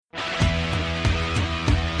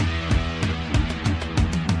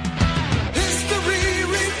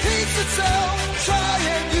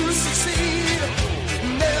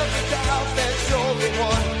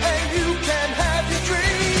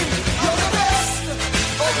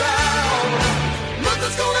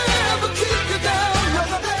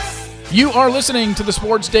You are listening to the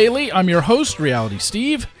Sports Daily. I'm your host, Reality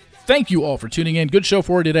Steve. Thank you all for tuning in. Good show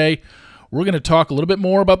for you today. We're going to talk a little bit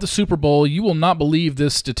more about the Super Bowl. You will not believe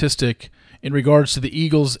this statistic in regards to the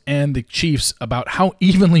Eagles and the Chiefs about how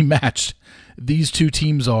evenly matched these two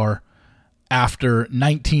teams are after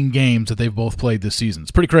 19 games that they've both played this season.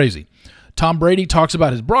 It's pretty crazy. Tom Brady talks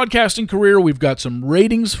about his broadcasting career. We've got some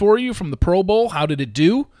ratings for you from the Pro Bowl. How did it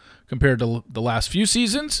do compared to the last few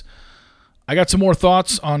seasons? I got some more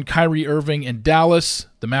thoughts on Kyrie Irving and Dallas.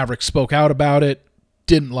 The Mavericks spoke out about it.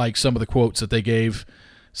 Didn't like some of the quotes that they gave.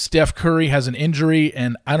 Steph Curry has an injury,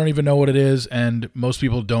 and I don't even know what it is, and most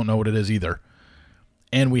people don't know what it is either.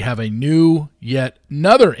 And we have a new, yet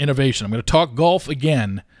another innovation. I'm going to talk golf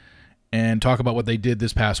again and talk about what they did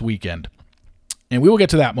this past weekend. And we will get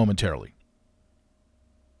to that momentarily.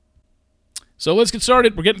 So let's get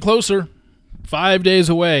started. We're getting closer. 5 days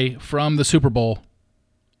away from the Super Bowl.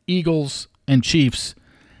 Eagles and Chiefs.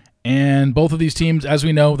 And both of these teams, as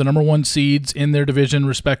we know, the number one seeds in their division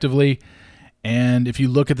respectively. And if you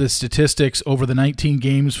look at the statistics over the 19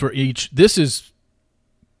 games for each, this is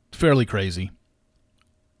fairly crazy.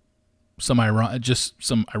 Some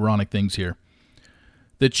ironic things here.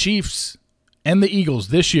 The Chiefs and the Eagles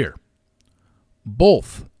this year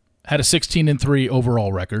both had a 16-3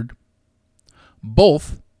 overall record.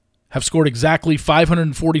 Both have scored exactly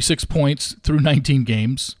 546 points through 19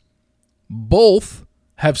 games. Both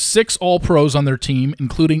have 6 All-Pros on their team,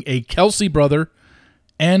 including a Kelce brother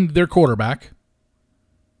and their quarterback.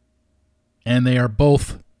 And they are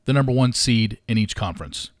both the number one seed in each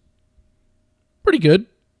conference. Pretty good.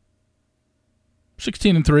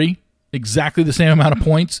 16-3, exactly the same amount of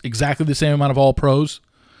points, exactly the same amount of All-Pros.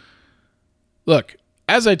 Look,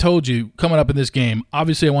 as I told you, coming up in this game,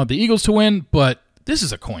 obviously I want the Eagles to win, but this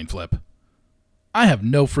is a coin flip. I have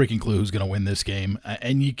no freaking clue who's going to win this game,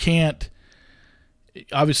 and you can't.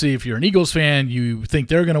 Obviously, if you're an Eagles fan, you think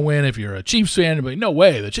they're going to win. If you're a Chiefs fan, but no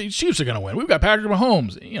way, the Chiefs are going to win. We've got Patrick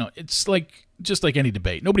Mahomes. You know, it's like just like any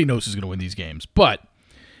debate. Nobody knows who's going to win these games, but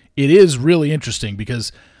it is really interesting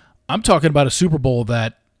because I'm talking about a Super Bowl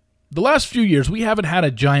that the last few years, we haven't had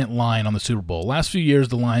a giant line on the Super Bowl. Last few years,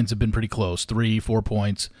 the lines have been pretty close, 3-4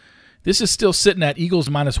 points. This is still sitting at Eagles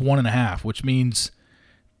minus 1.5, which means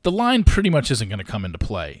the line pretty much isn't going to come into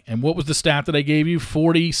play. And what was the stat that I gave you?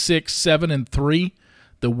 46-7-3,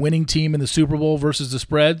 the winning team in the Super Bowl versus the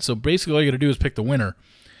spread. So basically all you got to do is pick the winner.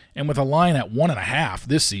 And with a line at 1.5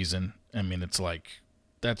 this season, I mean, it's like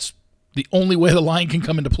that's the only way the line can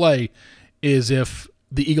come into play is if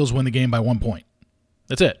the Eagles win the game by 1 point.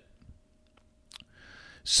 That's it.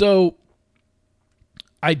 So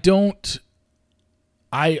I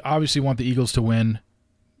obviously want the Eagles to win,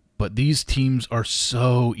 but these teams are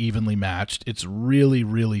so evenly matched. It's really,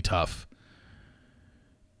 really tough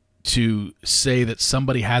to say that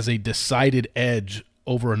somebody has a decided edge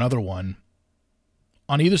over another one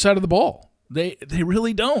on either side of the ball. They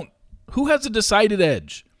really don't. Who has a decided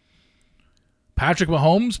edge? Patrick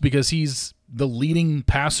Mahomes because he's the leading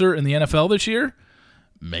passer in the NFL this year?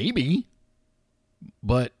 Maybe.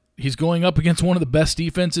 But he's going up against one of the best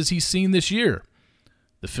defenses he's seen this year.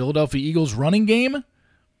 The Philadelphia Eagles running game,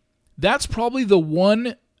 that's probably the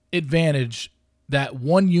one advantage that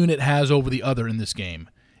one unit has over the other in this game,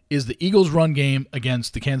 is the Eagles run game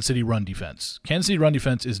against the Kansas City run defense. Kansas City run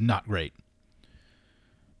defense is not great.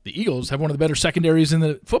 The Eagles have one of the better secondaries in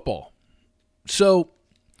the football. So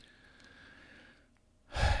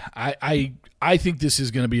I think this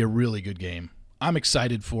is going to be a really good game. I'm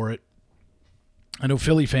excited for it. I know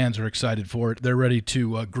Philly fans are excited for it. They're ready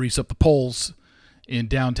to grease up the poles in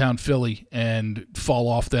downtown Philly and fall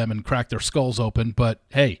off them and crack their skulls open. But,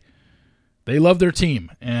 hey, they love their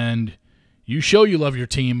team, and you show you love your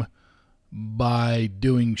team by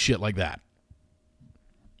doing shit like that.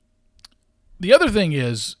 The other thing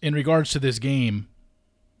is, in regards to this game,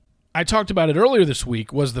 I talked about it earlier this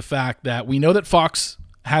week, was the fact that we know that Fox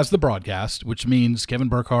has the broadcast, which means Kevin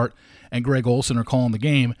Burkhardt and Greg Olsen are calling the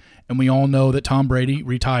game, and we all know that Tom Brady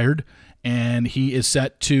retired, and he is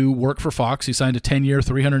set to work for Fox. He signed a 10-year,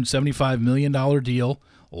 $375 million deal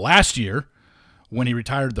last year when he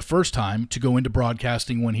retired the first time to go into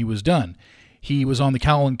broadcasting when he was done. He was on the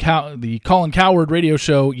Colin Cowherd radio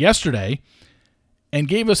show yesterday and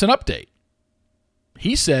gave us an update.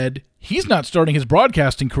 He said he's not starting his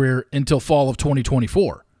broadcasting career until fall of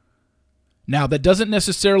 2024. Now, that doesn't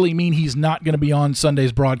necessarily mean he's not going to be on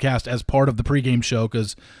Sunday's broadcast as part of the pregame show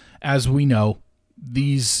because, as we know,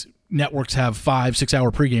 these networks have 5-6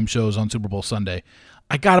 hour pregame shows on Super Bowl Sunday.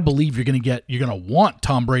 I got to believe you're going to want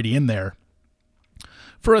Tom Brady in there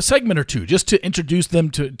for a segment or two just to introduce them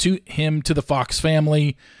to him, to the Fox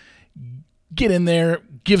family, get in there,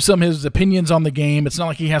 give some of his opinions on the game. It's not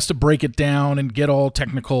like he has to break it down and get all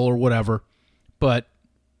technical or whatever. But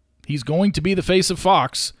he's going to be the face of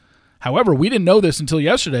Fox. However, we didn't know this until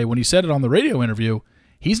yesterday when he said it on the radio interview.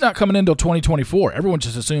 He's not coming in until 2024. Everyone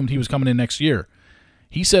just assumed he was coming in next year.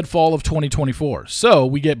 He said fall of 2024. So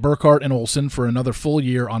we get Burkhardt and Olsen for another full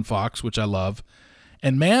year on Fox, which I love.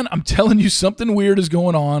 And man, I'm telling you, something weird is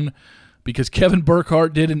going on because Kevin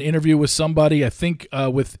Burkhardt did an interview with somebody, I think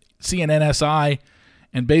with CNNSI,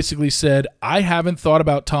 and basically said, I haven't thought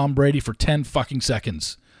about Tom Brady for 10 fucking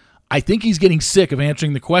seconds. I think he's getting sick of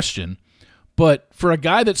answering the question. But for a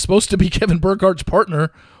guy that's supposed to be Kevin Burkhardt's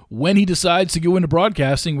partner when he decides to go into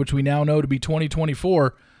broadcasting, which we now know to be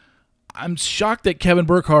 2024, I'm shocked that Kevin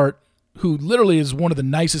Burkhardt, who literally is one of the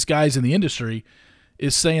nicest guys in the industry,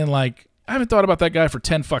 is saying, like, I haven't thought about that guy for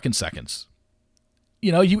 10 fucking seconds.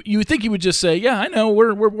 You know, you would think he would just say, yeah, I know,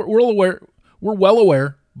 we're well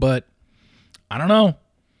aware, but I don't know.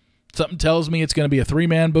 Something tells me it's going to be a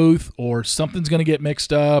 3-man booth, or something's going to get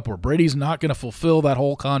mixed up, or Brady's not going to fulfill that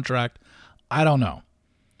whole contract. I don't know.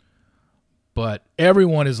 But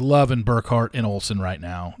everyone is loving Burkhardt and Olsen right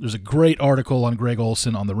now. There's a great article on Greg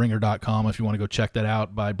Olsen on TheRinger.com if you want to go check that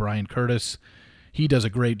out by Brian Curtis. He does a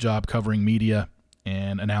great job covering media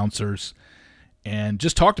and announcers, and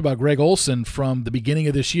just talked about Greg Olsen from the beginning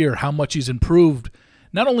of this year, how much he's improved.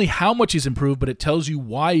 Not only how much he's improved, but it tells you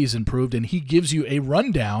why he's improved, and he gives you a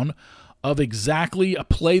rundown of exactly a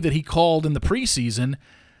play that he called in the preseason,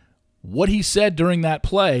 what he said during that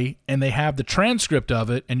play, and they have the transcript of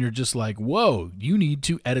it, and you're just like, whoa, you need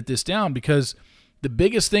to edit this down, because the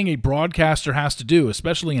biggest thing a broadcaster has to do,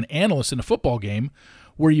 especially an analyst in a football game,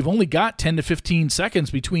 where you've only got 10 to 15 seconds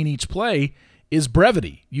between each play, is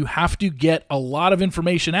brevity. You have to get a lot of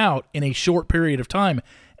information out in a short period of time,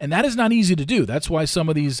 and that is not easy to do. That's why some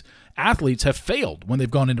of these athletes have failed when they've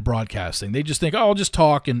gone into broadcasting. They just think, oh, I'll just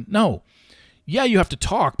talk, and no. Yeah, you have to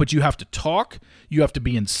talk, but you have to talk, you have to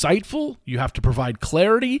be insightful, you have to provide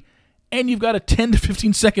clarity, and you've got a 10 to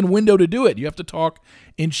 15 second window to do it. You have to talk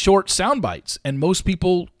in short sound bites, and most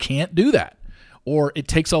people can't do that, or it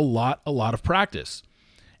takes a lot of practice.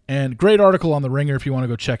 And great article on The Ringer if you want to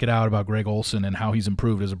go check it out about Greg Olsen and how he's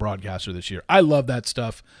improved as a broadcaster this year. I love that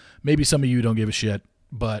stuff. Maybe some of you don't give a shit,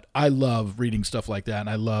 but I love reading stuff like that, and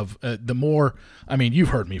I love you've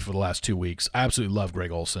heard me for the last 2 weeks. I absolutely love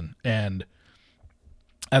Greg Olsen and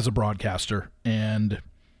as a broadcaster, and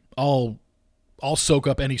I'll soak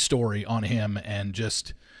up any story on him and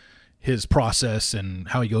just his process and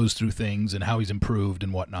how he goes through things and how he's improved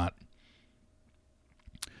and whatnot.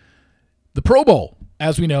 The Pro Bowl,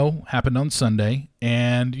 as we know, happened on Sunday,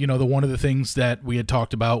 and one of the things that we had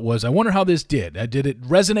talked about was, I wonder how this did. Did it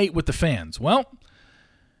resonate with the fans? Well,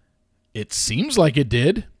 it seems like it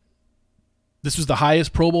did. This was the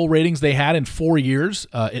highest Pro Bowl ratings they had in 4 years.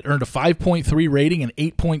 It earned a 5.3 rating and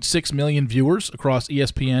 8.6 million viewers across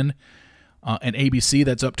ESPN and ABC.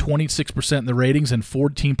 That's up 26% in the ratings and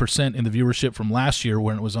 14% in the viewership from last year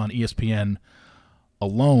when it was on ESPN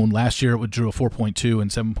alone. Last year it drew a 4.2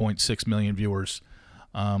 and 7.6 million viewers.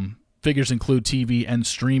 Figures include TV and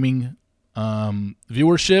streaming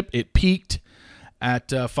viewership. It peaked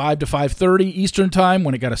at 5 to 5:30 Eastern Time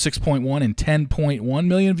when it got a 6.1 and 10.1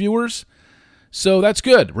 million viewers. So that's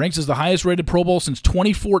good. Ranks as the highest rated Pro Bowl since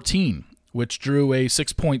 2014, which drew a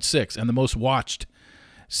 6.6, and the most watched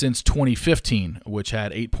since 2015, which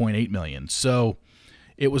had 8.8 million. So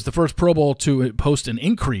it was the first Pro Bowl to post an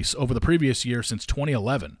increase over the previous year since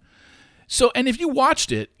 2011. So, and if you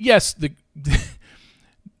watched it, yes, the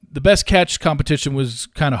best catch competition was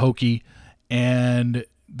kind of hokey, and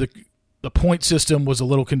the point system was a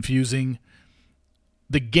little confusing.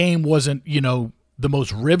 The game wasn't, the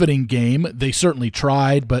most riveting game. They certainly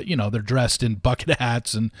tried, but, they're dressed in bucket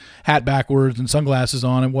hats and hat backwards and sunglasses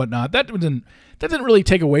on and whatnot. That didn't really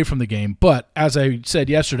take away from the game. But as I said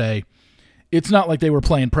yesterday, it's not like they were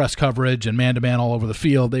playing press coverage and man-to-man all over the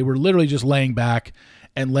field. They were literally just laying back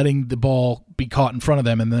and letting the ball be caught in front of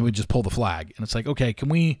them, and then we just pull the flag. And it's like, okay, can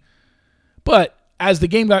we... But as the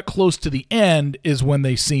game got close to the end is when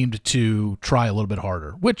they seemed to try a little bit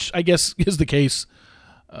harder, which I guess is the case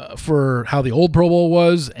for how the old Pro Bowl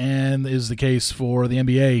was, and is the case for the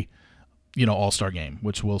NBA, All-Star game,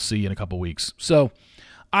 which we'll see in a couple weeks. So,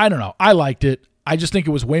 I don't know. I liked it. I just think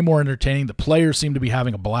it was way more entertaining. The players seem to be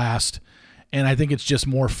having a blast, and I think it's just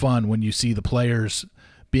more fun when you see the players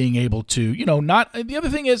being able to, not... The other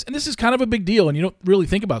thing is, and this is kind of a big deal, and you don't really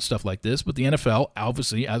think about stuff like this, but the NFL,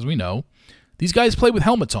 obviously, as we know, these guys play with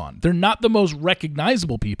helmets on. They're not the most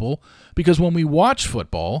recognizable people, because when we watch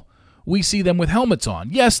football, we see them with helmets on.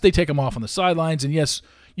 Yes, they take them off on the sidelines, and yes,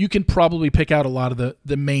 you can probably pick out a lot of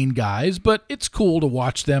the main guys, but it's cool to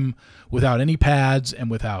watch them without any pads and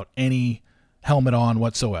without any helmet on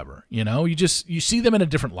whatsoever. You see them in a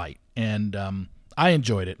different light, and I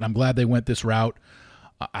enjoyed it, and I'm glad they went this route.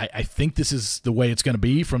 I think this is the way it's going to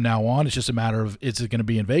be from now on. It's just a matter of, is it going to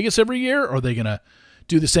be in Vegas every year, or are they going to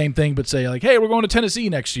do the same thing but say, like, hey, we're going to Tennessee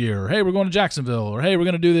next year, or hey, we're going to Jacksonville, or hey, we're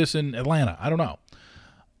going to do this in Atlanta. I don't know.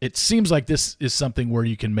 It seems like this is something where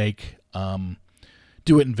you can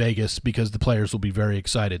do it in Vegas because the players will be very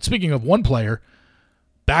excited. Speaking of one player,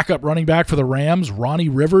 backup running back for the Rams, Ronnie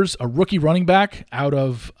Rivers, a rookie running back out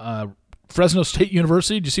of Fresno State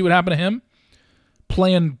University. Did you see what happened to him?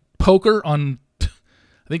 Playing poker on, I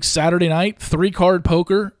think, Saturday night, 3-card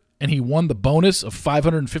poker, and he won the bonus of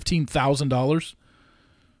 $515,000.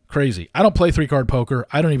 Crazy. I don't play 3-card poker.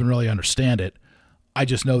 I don't even really understand it. I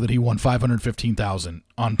just know that he won $515,000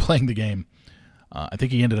 on playing the game. I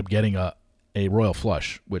think he ended up getting a royal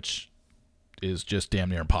flush, which is just damn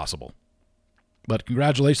near impossible. But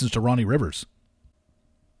congratulations to Ronnie Rivers.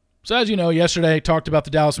 So as you know, yesterday I talked about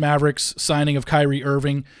the Dallas Mavericks signing of Kyrie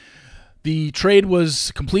Irving. The trade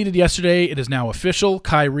was completed yesterday. It is now official.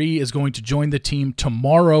 Kyrie is going to join the team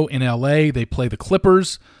tomorrow in LA. They play the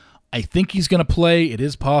Clippers. I think he's going to play. It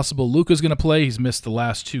is possible Luka's going to play. He's missed the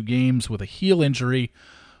last 2 games with a heel injury.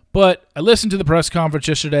 But I listened to the press conference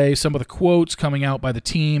yesterday, some of the quotes coming out by the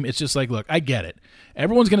team. It's just like, look, I get it.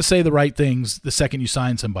 Everyone's going to say the right things the second you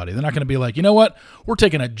sign somebody. They're not going to be like, you know what? We're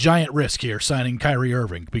taking a giant risk here signing Kyrie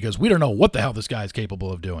Irving because we don't know what the hell this guy is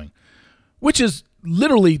capable of doing. Which is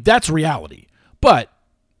literally, that's reality. But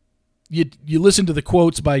you listen to the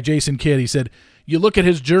quotes by Jason Kidd. He said, you look at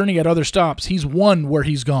his journey at other stops, he's won where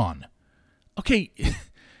he's gone. Okay,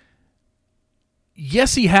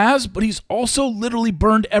 yes, he has, but he's also literally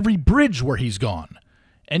burned every bridge where he's gone.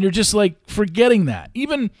 And you're just like forgetting that.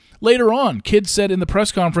 Even later on, Kidd said in the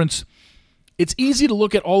press conference, it's easy to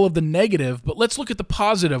look at all of the negative, but let's look at the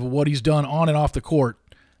positive of what he's done on and off the court.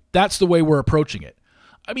 That's the way we're approaching it.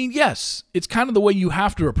 I mean, yes, it's kind of the way you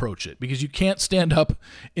have to approach it because you can't stand up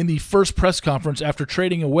in the first press conference after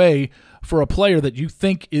trading away for a player that you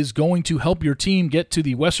think is going to help your team get to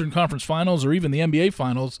the Western Conference Finals or even the NBA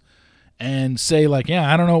Finals and say, like,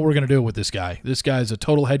 yeah, I don't know what we're going to do with this guy. This guy's a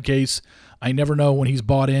total head case. I never know when he's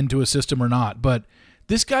bought into a system or not. But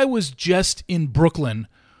this guy was just in Brooklyn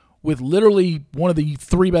with literally one of the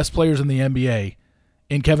 3 best players in the NBA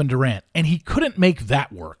in Kevin Durant, and he couldn't make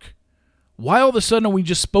that work. Why all of a sudden are we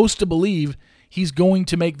just supposed to believe he's going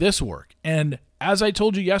to make this work? And as I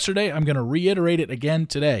told you yesterday, I'm going to reiterate it again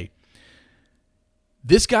today.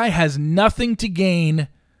 This guy has nothing to gain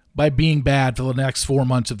by being bad for the next 4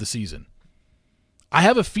 months of the season. I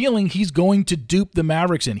have a feeling he's going to dupe the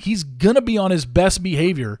Mavericks in. He's going to be on his best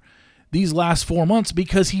behavior these last 4 months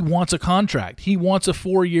because he wants a contract. He wants a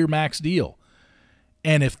 4-year max deal.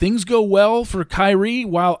 And if things go well for Kyrie,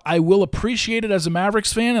 while I will appreciate it as a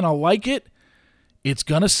Mavericks fan and I'll like it, it's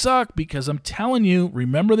going to suck because I'm telling you,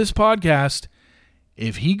 remember this podcast,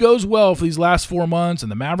 if he goes well for these last 4 months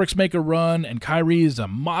and the Mavericks make a run and Kyrie is a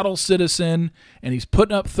model citizen and he's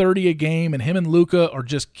putting up 30 a game and him and Luka are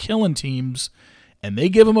just killing teams and they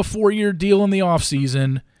give him a 4-year deal in the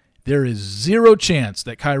offseason, there is 0 chance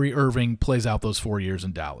that Kyrie Irving plays out those 4 years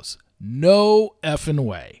in Dallas. No effing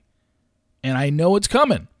way. And I know it's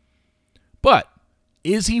coming. But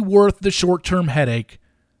is he worth the short-term headache?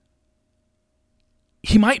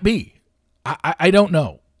 He might be. I don't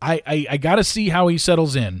know. I got to see how he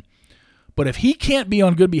settles in. But if he can't be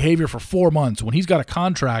on good behavior for 4 months when he's got a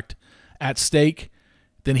contract at stake,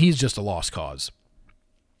 then he's just a lost cause.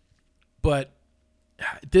 But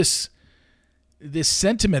this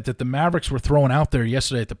sentiment that the Mavericks were throwing out there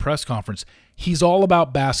yesterday at the press conference, he's all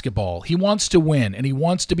about basketball. He wants to win, and he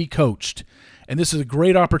wants to be coached. And this is a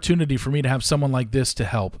great opportunity for me to have someone like this to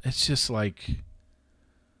help. It's just like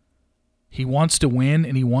he wants to win,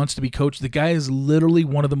 and he wants to be coached. The guy is literally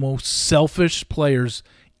one of the most selfish players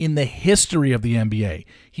in the history of the NBA.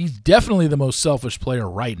 He's definitely the most selfish player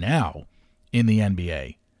right now in the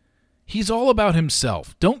NBA. He's all about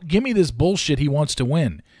himself. Don't give me this bullshit he wants to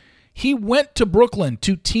win. He went to Brooklyn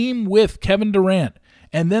to team with Kevin Durant,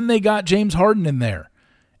 and then they got James Harden in there.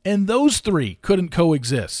 And those 3 couldn't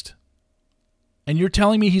coexist. And you're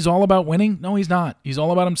telling me he's all about winning? No, he's not. He's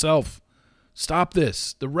all about himself. Stop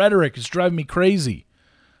this. The rhetoric is driving me crazy.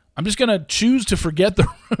 I'm just going to choose to forget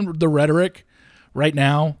the rhetoric right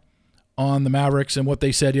now on the Mavericks and what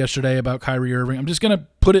they said yesterday about Kyrie Irving. I'm just going to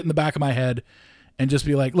put it in the back of my head and just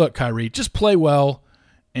be like, look, Kyrie, just play well.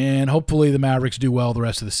 And hopefully the Mavericks do well the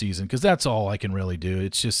rest of the season because that's all I can really do.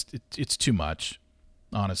 It's just, it's too much,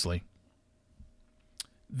 honestly.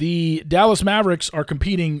 the Dallas Mavericks are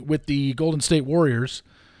competing with the Golden State Warriors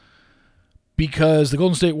because the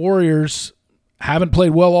Golden State Warriors haven't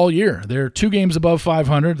played well all year. They're 2 games above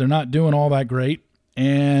 500. They're not doing all that great.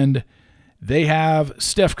 And they have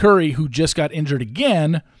Steph Curry, who just got injured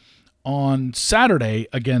again on Saturday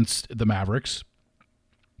against the Mavericks.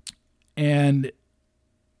 And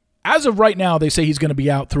as of right now, they say he's going to be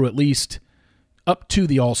out through at least up to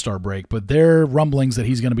the All-Star break, but there are rumblings that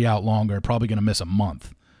he's going to be out longer, probably going to miss a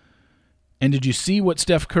month. And did you see what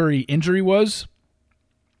Steph Curry injury was?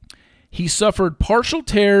 He suffered partial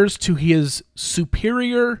tears to his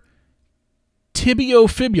superior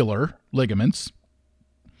tibiofibular ligaments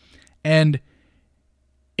and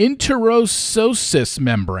interossseous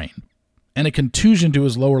membrane and a contusion to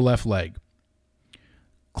his lower left leg.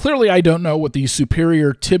 Clearly, I don't know what the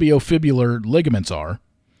superior tibiofibular ligaments are.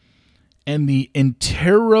 And the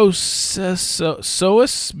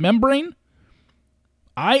interossseous membrane,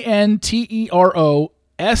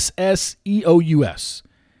 interossseous,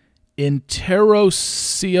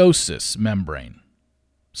 interossseous membrane.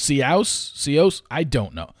 Seos? I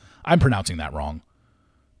don't know. I'm pronouncing that wrong.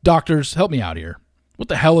 Doctors, help me out here. What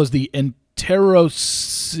the hell is the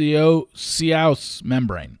interossseous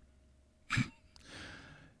membrane?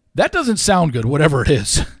 That doesn't sound good, whatever it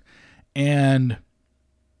is. And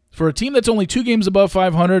for a team that's only 2 games above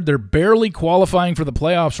 500, they're barely qualifying for the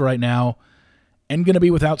playoffs right now and going to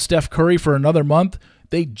be without Steph Curry for another month.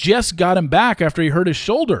 They just got him back after he hurt his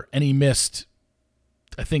shoulder, and he missed,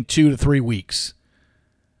 I think, 2 to 3 weeks.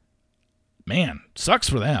 Man, sucks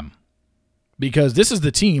for them. Because this is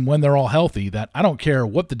the team, when they're all healthy, that I don't care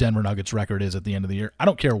what the Denver Nuggets record is at the end of the year. I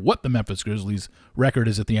don't care what the Memphis Grizzlies record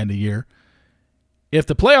is at the end of the year. If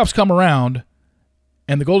the playoffs come around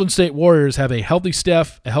and the Golden State Warriors have a healthy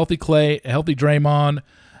Steph, a healthy Clay, a healthy Draymond,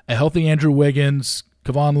 a healthy Andrew Wiggins,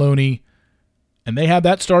 Kevon Looney, and they have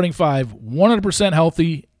that starting 5 100%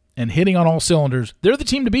 healthy and hitting on all cylinders, they're the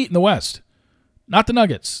team to beat in the West, not the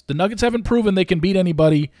Nuggets. The Nuggets haven't proven they can beat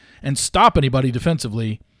anybody and stop anybody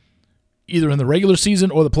defensively, either in the regular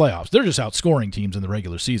season or the playoffs. They're just outscoring teams in the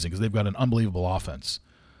regular season because they've got an unbelievable offense.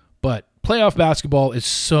 But playoff basketball is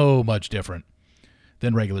so much different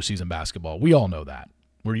than regular season basketball. We all know that,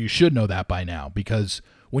 or you should know that by now, because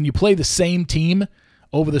when you play the same team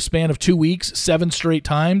over the span of 2 weeks, 7 straight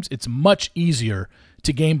times, it's much easier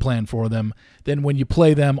to game plan for them than when you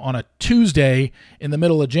play them on a Tuesday in the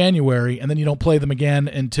middle of January and then you don't play them again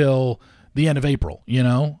until the end of April, you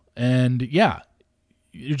know? And yeah,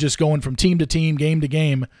 you're just going from team to team, game to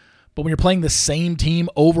game. But when you're playing the same team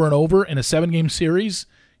over and over in a 7-game series,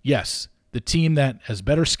 yes, the team that has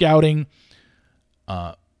better scouting,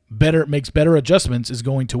 makes better adjustments is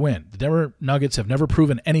going to win. The Denver Nuggets have never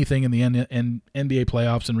proven anything in the NBA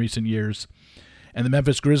playoffs in recent years. And the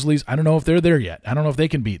Memphis Grizzlies, I don't know if they're there yet. I don't know if they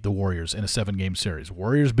can beat the Warriors in a 7-game series.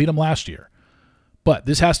 Warriors beat them last year. But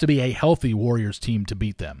this has to be a healthy Warriors team to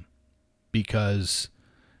beat them.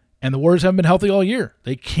 And the Warriors haven't been healthy all year.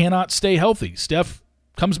 They cannot stay healthy. Steph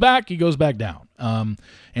comes back, he goes back down.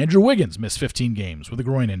 Andrew Wiggins missed 15 games with a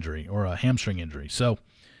groin injury or a hamstring injury. So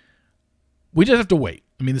we just have to wait.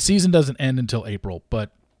 I mean, the season doesn't end until April,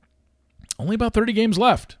 but only about 30 games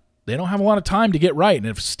left. They don't have a lot of time to get right. And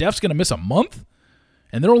if Steph's going to miss a month,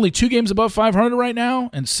 and they're only 2 games above 500 right now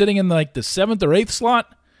and sitting in like the 7th or 8th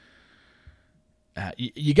slot,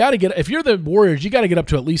 you got to get, if you're the Warriors, you got to get up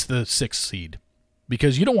to at least the 6th seed,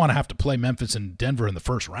 because you don't want to have to play Memphis and Denver in the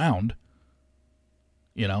first round.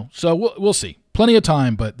 You know, so we'll see. Plenty of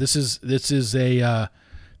time, but this is a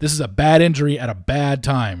bad injury at a bad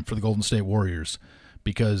time for the Golden State Warriors,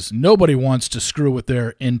 because nobody wants to screw with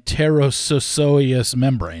their interossseous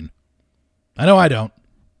membrane. I know I don't.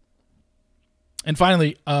 And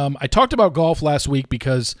finally, I talked about golf last week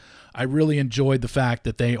because I really enjoyed the fact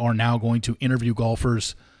that they are now going to interview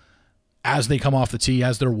golfers as they come off the tee,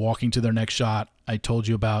 as they're walking to their next shot. I told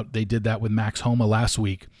you about they did that with Max Homa last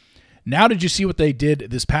week. Now did you see what they did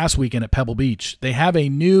this past weekend at Pebble Beach? They have a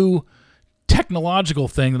new technological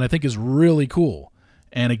thing that I think is really cool.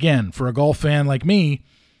 And again, for a golf fan like me,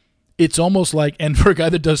 it's almost like, and for a guy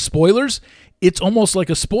that does spoilers, it's almost like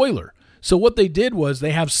a spoiler. So what they did was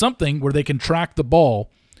they have something where they can track the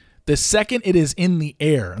ball the second it is in the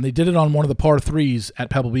air. And they did it on one of the par 3s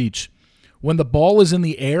at Pebble Beach. When the ball is in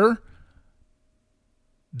the air,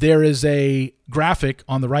 there is a graphic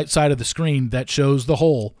on the right side of the screen that shows the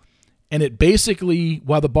hole. And it basically,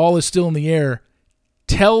 while the ball is still in the air,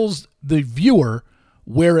 tells the viewer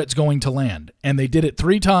where it's going to land. And they did it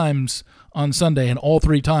 3 times on Sunday, and all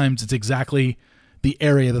 3 times it's exactly the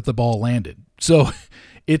area that the ball landed. So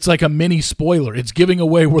it's like a mini spoiler. It's giving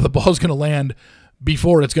away where the ball's going to land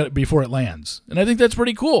before it lands. And I think that's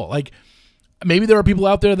pretty cool. Like, maybe there are people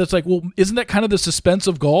out there that's like, well, isn't that kind of the suspense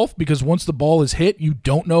of golf? Because once the ball is hit, you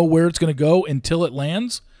don't know where it's going to go until it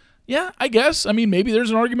lands. Yeah, I guess. I mean, maybe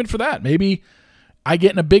there's an argument for that. Maybe I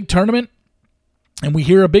get in a big tournament and we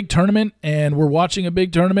hear a big tournament and we're watching a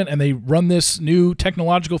big tournament and they run this new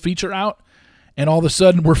technological feature out, and all of a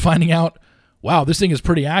sudden we're finding out, wow, this thing is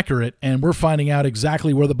pretty accurate, and we're finding out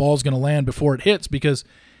exactly where the ball is going to land before it hits. Because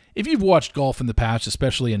if you've watched golf in the past,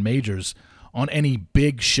 especially in majors, on any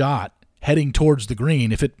big shot heading towards the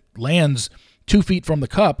green, if it lands 2 feet from the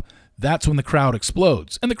cup, that's when the crowd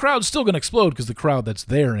explodes. And the crowd's still going to explode because the crowd that's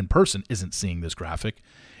there in person isn't seeing this graphic.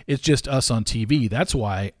 It's just us on TV. That's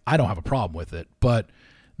why I don't have a problem with it. But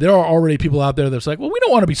there are already people out there that's like, well, we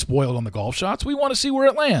don't want to be spoiled on the golf shots. We want to see where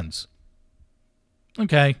it lands.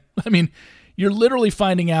 Okay. I mean, you're literally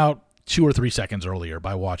finding out 2 or 3 seconds earlier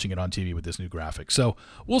by watching it on TV with this new graphic. So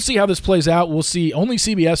we'll see how this plays out. We'll see. Only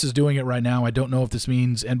CBS is doing it right now. I don't know if this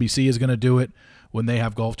means NBC is going to do it when they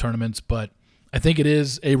have golf tournaments, but I think it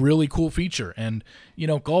is a really cool feature. And, you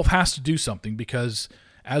know, golf has to do something because,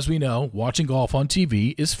 as we know, watching golf on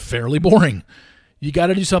TV is fairly boring. You got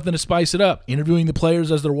to do something to spice it up. Interviewing the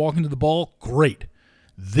players as they're walking to the ball, great.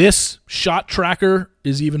 This shot tracker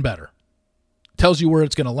is even better. Tells you where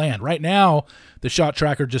it's going to land. Right now, the shot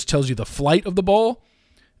tracker just tells you the flight of the ball.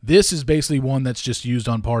 This is basically one that's just used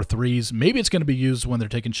on par threes. Maybe it's going to be used when they're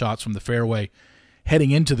taking shots from the fairway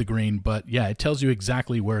heading into the green, but yeah, it tells you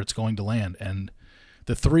exactly where it's going to land. And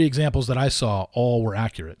the 3 examples that I saw all were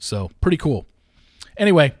accurate. So pretty cool.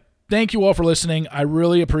 Anyway, thank you all for listening. I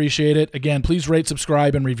really appreciate it. Again, please rate,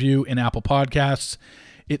 subscribe, and review in Apple Podcasts.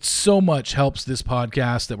 It so much helps this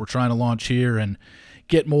podcast that we're trying to launch here and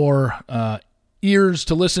get more ears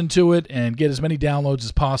to listen to it and get as many downloads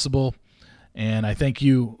as possible. And I thank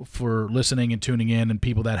you for listening and tuning in, and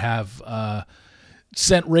people that have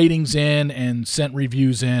sent ratings in and sent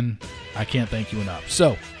reviews in. I can't thank you enough.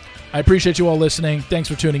 So I appreciate you all listening. Thanks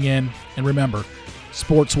for tuning in. And remember,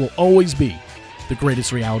 sports will always be the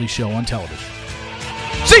greatest reality show on television.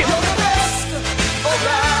 See you!